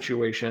quarterback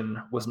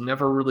situation was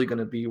never really going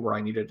to be where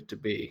I needed it to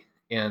be.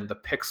 And the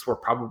picks were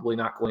probably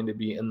not going to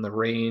be in the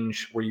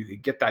range where you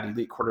could get that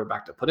elite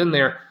quarterback to put in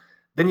there.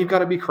 Then you've got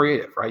to be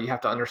creative, right? You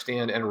have to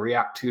understand and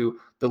react to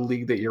the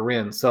league that you're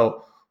in.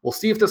 So we'll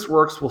see if this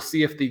works. We'll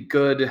see if the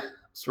good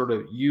sort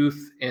of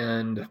youth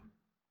and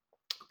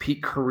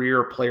peak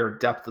career player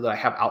depth that I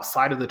have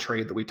outside of the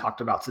trade that we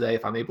talked about today,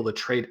 if I'm able to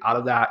trade out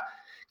of that,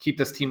 keep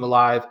this team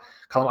alive.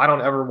 Colm, I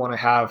don't ever want to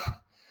have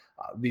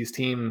these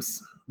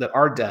teams that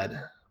are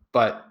dead.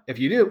 But if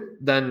you do,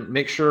 then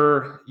make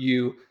sure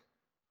you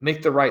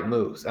make the right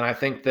moves. And I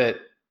think that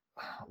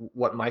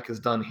what Mike has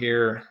done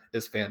here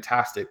is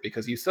fantastic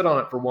because you sit on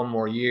it for one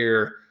more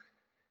year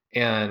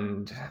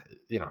and,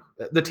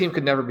 the team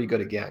could never be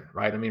good again,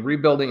 right? I mean,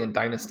 rebuilding in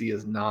Dynasty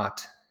is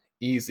not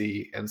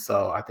easy. And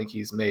so I think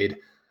he's made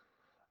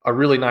a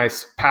really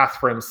nice path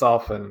for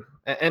himself, and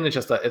it's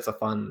just it's a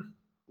fun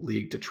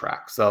league to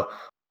track. So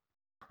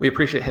we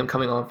appreciate him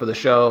coming on for the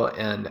show.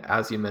 And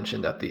as you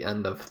mentioned at the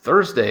end of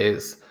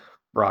Thursday's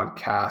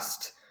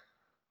broadcast,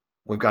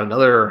 we've got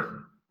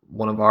another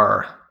one of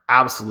our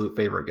absolute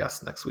favorite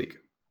guests next week.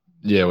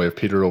 Yeah, we have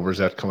Peter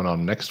Overzet coming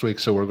on next week,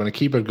 so we're going to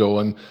keep it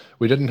going.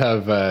 We didn't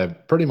have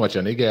pretty much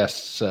any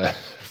guests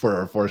for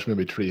our first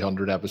maybe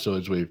 300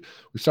 episodes. We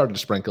started to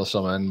sprinkle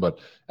some in, but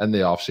in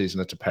the off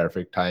season, it's a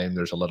perfect time.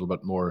 There's a little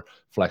bit more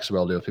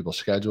flexibility with people's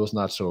schedules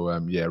and that. So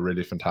yeah,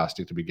 really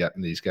fantastic to be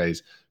getting these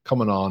guys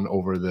coming on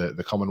over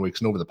the coming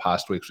weeks. And over the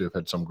past weeks, we've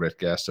had some great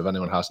guests. If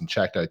anyone hasn't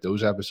checked out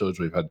those episodes,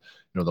 we've had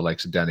the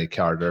likes of Denny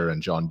Carter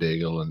and John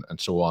Daigle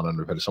and so on, and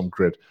we've had some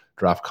great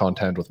draft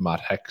content with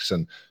Matt Hicks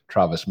and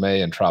Travis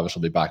May, and Travis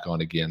will be back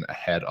on again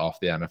ahead of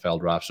the NFL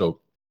draft.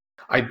 So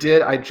I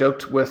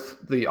joked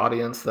with the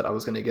audience that I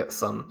was going to get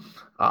some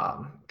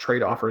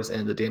trade offers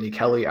into Danny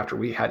Kelly after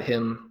we had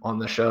him on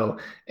the show,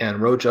 and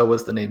Rojo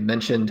was the name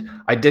mentioned.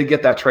 I did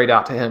get that trade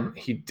out to him.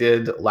 He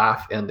did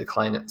laugh and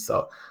decline it.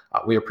 So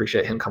we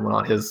appreciate him coming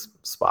on. His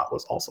spot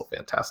was also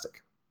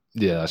fantastic.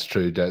 Yeah, that's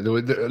true.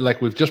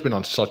 Like, we've just been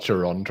on such a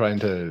run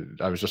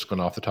I was just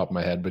going off the top of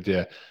my head, but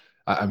yeah,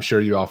 I'm sure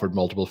you offered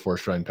multiple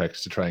first-round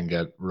picks to try and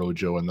get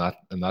Rojo in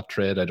that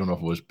trade. I don't know if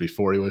it was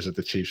before he was at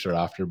the Chiefs or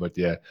after, but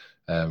yeah,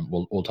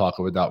 we'll talk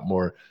about that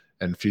more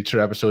in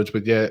future episodes.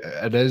 But yeah,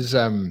 it is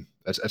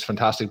it's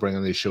fantastic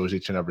bringing these shows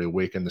each and every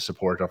week and the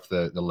support of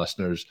the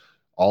listeners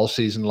all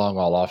season long,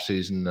 all off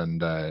season,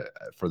 and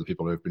for the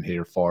people who have been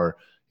here for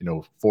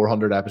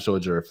 400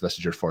 episodes, or if this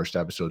is your first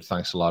episode,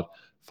 thanks a lot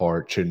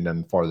for tuning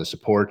in, for the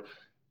support.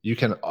 You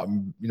can,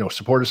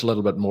 support us a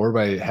little bit more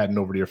by heading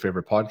over to your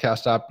favorite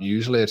podcast app.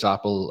 Usually it's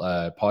Apple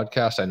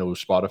Podcasts. I know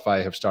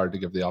Spotify have started to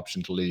give the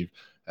option to leave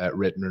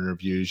written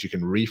reviews. You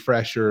can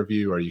refresh your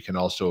review, or you can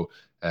also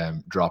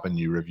drop a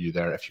new review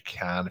there if you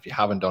can. If you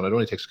haven't done it, it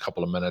only takes a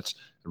couple of minutes.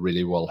 It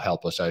really will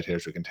help us out here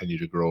as we continue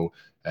to grow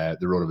the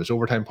RotoViz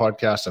Overtime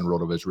podcast and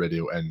RotoViz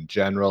Radio in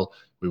general.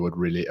 We would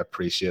really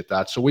appreciate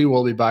that. So we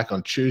will be back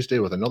on Tuesday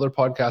with another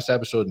podcast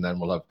episode, and then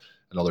we'll have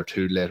another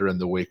two later in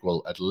the week.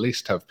 We'll at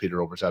least have Peter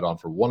Overzet on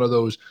for one of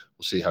those.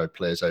 We'll see how it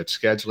plays out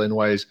scheduling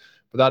wise.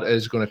 But that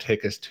is going to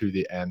take us to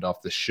the end of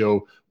the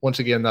show. Once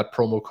again, that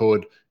promo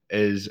code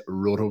is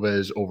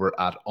RotoViz over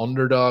at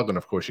Underdog. And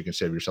of course, you can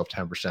save yourself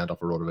 10%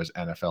 off a RotoViz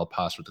NFL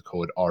pass with the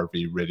code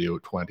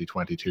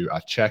RVRadio2022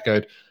 at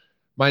checkout.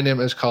 My name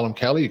is Colm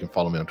Kelly. You can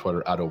follow me on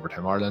Twitter at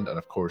Overtime Ireland. And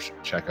of course,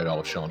 check out all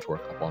of Sean's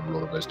work up on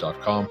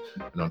rotoviz.com.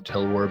 And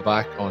until we're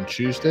back on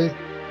Tuesday,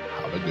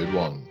 have a good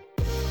one.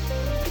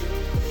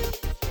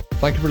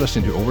 Thank you for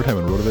listening to Overtime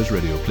on RotoViz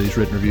Radio. Please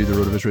rate and review the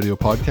RotoViz Radio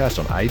podcast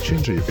on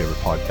iTunes or your favorite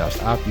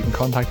podcast app. You can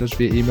contact us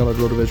via email at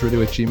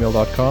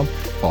rotovizradio@gmail.com.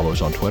 Follow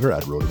us on Twitter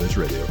at RotoViz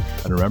Radio.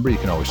 And remember, you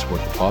can always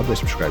support the pod by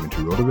subscribing to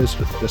RotoViz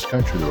with a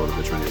discount through the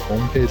RotoViz Radio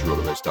homepage,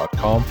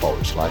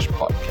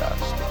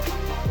 rotoviz.com/podcast.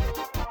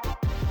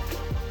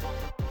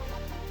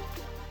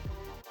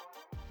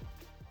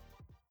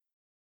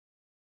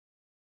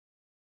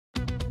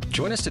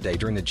 Join us today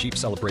during the Jeep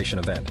Celebration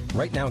event.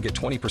 Right now, get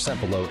 20%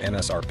 below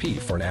MSRP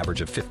for an average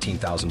of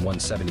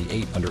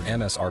 $15,178 under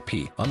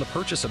MSRP on the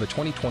purchase of a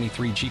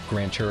 2023 Jeep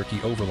Grand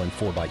Cherokee Overland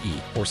 4xE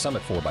or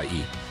Summit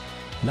 4xE.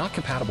 Not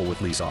compatible with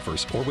lease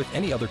offers or with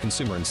any other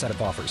consumer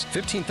incentive offers.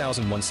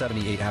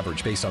 $15,178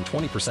 average based on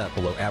 20%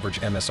 below average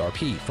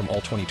MSRP from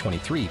all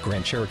 2023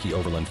 Grand Cherokee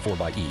Overland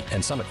 4xE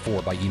and Summit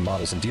 4xE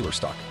models in dealer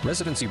stock.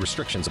 Residency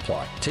restrictions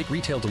apply. Take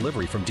retail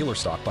delivery from dealer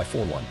stock by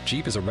 4/1.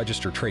 Jeep is a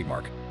registered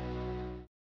trademark.